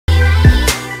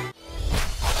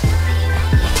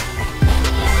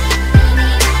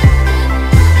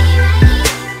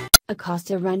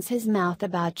Acosta runs his mouth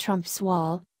about Trump's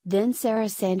wall, then Sarah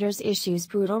Sanders issues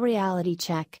brutal reality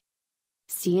check.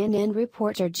 CNN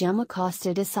reporter Jim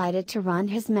Acosta decided to run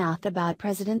his mouth about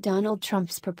President Donald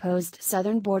Trump's proposed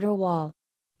southern border wall.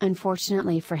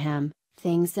 Unfortunately for him,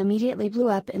 things immediately blew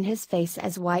up in his face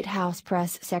as White House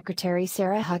Press Secretary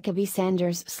Sarah Huckabee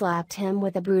Sanders slapped him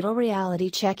with a brutal reality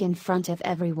check in front of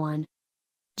everyone.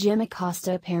 Jim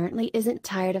Acosta apparently isn't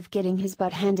tired of getting his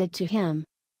butt handed to him.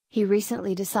 He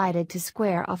recently decided to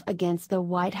square off against the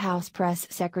White House Press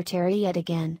Secretary yet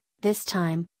again, this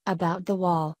time, about the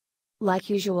wall. Like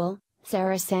usual,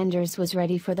 Sarah Sanders was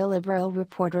ready for the liberal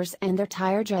reporters and their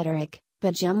tired rhetoric,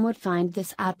 but Jim would find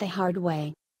this out the hard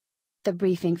way. The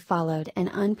briefing followed an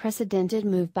unprecedented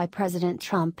move by President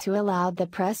Trump to allow the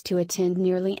press to attend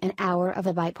nearly an hour of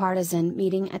a bipartisan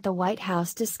meeting at the White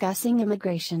House discussing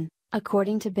immigration,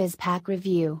 according to BizPac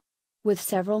review. With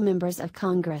several members of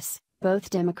Congress,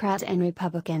 both Democrat and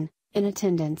Republican, in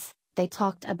attendance, they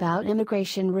talked about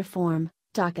immigration reform,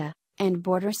 DACA, and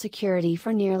border security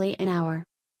for nearly an hour.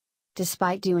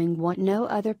 Despite doing what no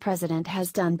other president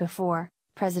has done before,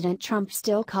 President Trump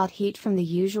still caught heat from the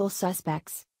usual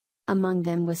suspects. Among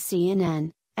them was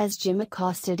CNN, as Jim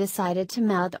Acosta decided to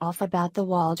mouth off about the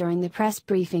wall during the press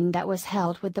briefing that was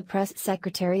held with the press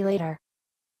secretary later.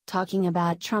 Talking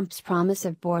about Trump's promise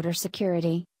of border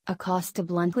security, Acosta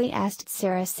bluntly asked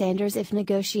Sarah Sanders if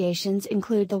negotiations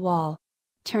include the wall.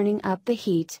 Turning up the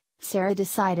heat, Sarah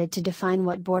decided to define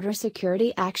what border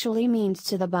security actually means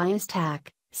to the bias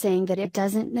tack, saying that it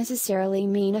doesn't necessarily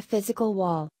mean a physical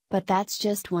wall, but that's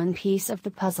just one piece of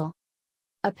the puzzle.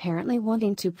 Apparently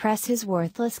wanting to press his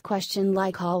worthless question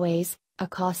like always,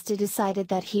 Acosta decided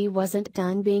that he wasn't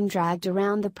done being dragged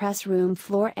around the press room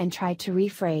floor and tried to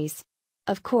rephrase.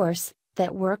 Of course,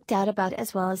 that worked out about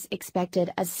as well as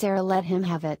expected as Sarah let him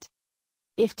have it.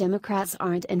 If Democrats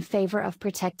aren't in favor of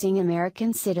protecting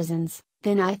American citizens,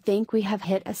 then I think we have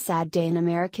hit a sad day in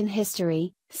American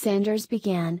history, Sanders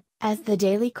began, as the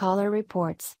Daily Caller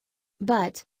reports.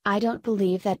 But, I don't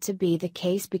believe that to be the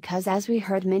case because as we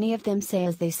heard many of them say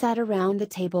as they sat around the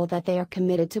table that they are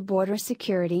committed to border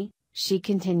security, she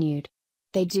continued.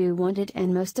 They do want it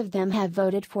and most of them have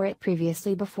voted for it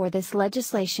previously before this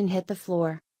legislation hit the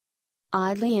floor.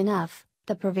 Oddly enough,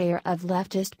 the purveyor of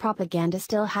leftist propaganda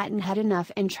still hadn't had enough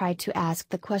and tried to ask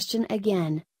the question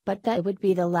again, but that would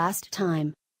be the last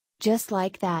time. Just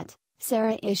like that,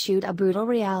 Sarah issued a brutal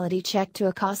reality check to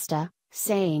Acosta,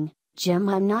 saying, "Jim,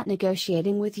 I'm not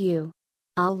negotiating with you.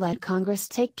 I'll let Congress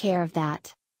take care of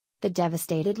that." The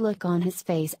devastated look on his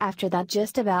face after that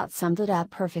just about summed it up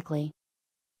perfectly.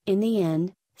 In the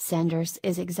end, Sanders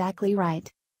is exactly right.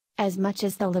 As much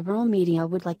as the liberal media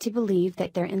would like to believe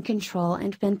that they're in control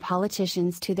and bend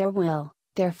politicians to their will,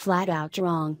 they're flat out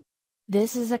wrong.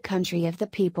 This is a country of the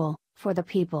people, for the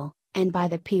people, and by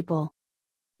the people.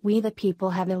 We the people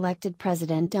have elected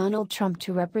President Donald Trump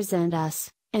to represent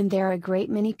us, and there are a great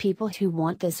many people who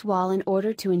want this wall in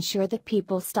order to ensure that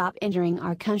people stop entering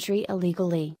our country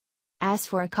illegally. As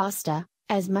for Acosta,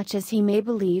 as much as he may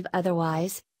believe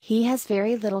otherwise, he has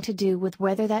very little to do with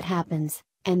whether that happens,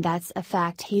 and that's a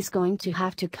fact he's going to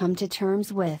have to come to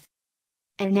terms with.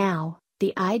 And now,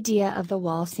 the idea of the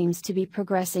wall seems to be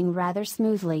progressing rather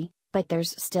smoothly, but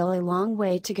there's still a long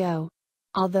way to go.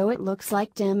 Although it looks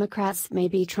like Democrats may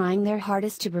be trying their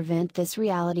hardest to prevent this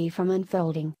reality from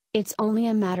unfolding, it's only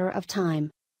a matter of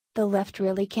time. The left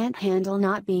really can't handle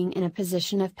not being in a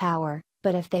position of power,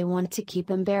 but if they want to keep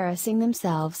embarrassing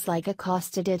themselves like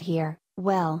Acosta did here,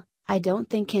 well, I don't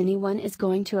think anyone is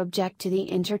going to object to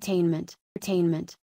the entertainment.